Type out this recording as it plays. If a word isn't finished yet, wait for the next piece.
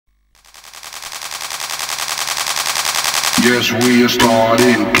Yes, we are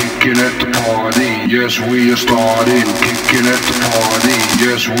starting, kicking at the party. Yes, we are starting, kicking at the party.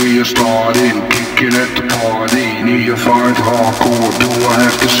 Yes, we are starting, kicking at the party. Neophyte hardcore, do I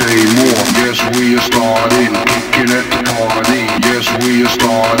have to say more? Yes, we are starting, kicking at the party. Yes, we are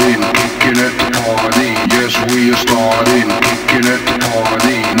starting, kicking at the party. Yes, we are starting, kicking at the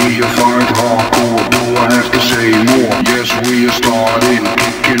party. Neophyte hardcore, do I have to say more? Yes, we are starting,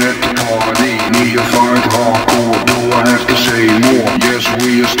 kicking at the party. Neophyte hardcore, do I have to say more? Yes,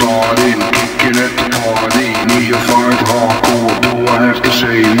 we are starting, kicking at the party. Neophyte hardcore, do I have to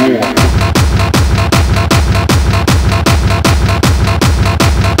say more?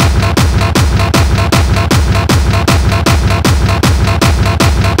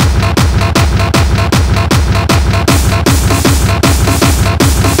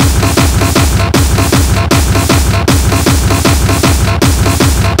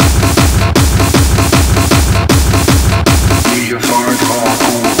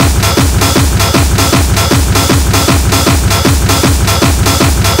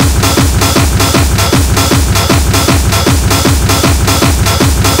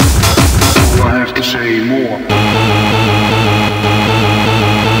 Say more.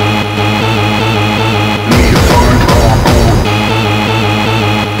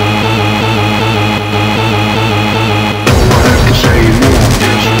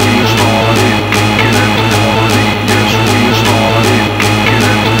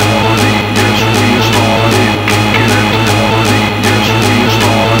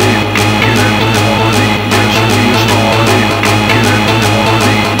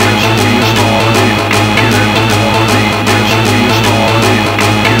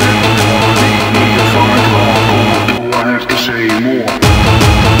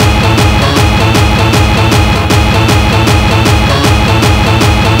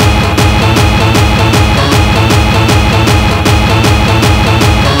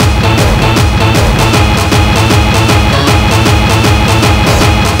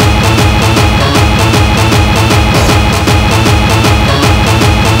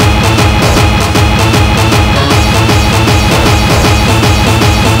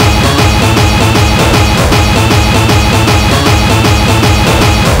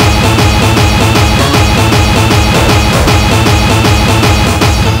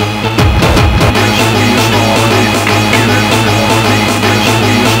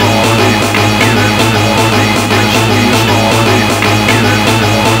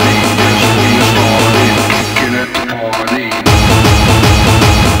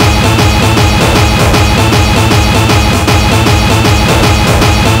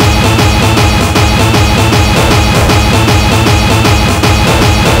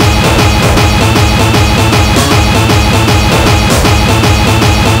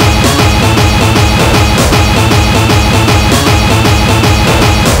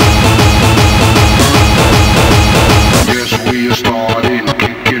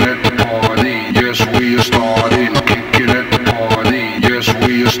 We are starting, kicking at the party. Yes,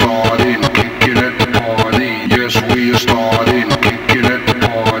 we are starting.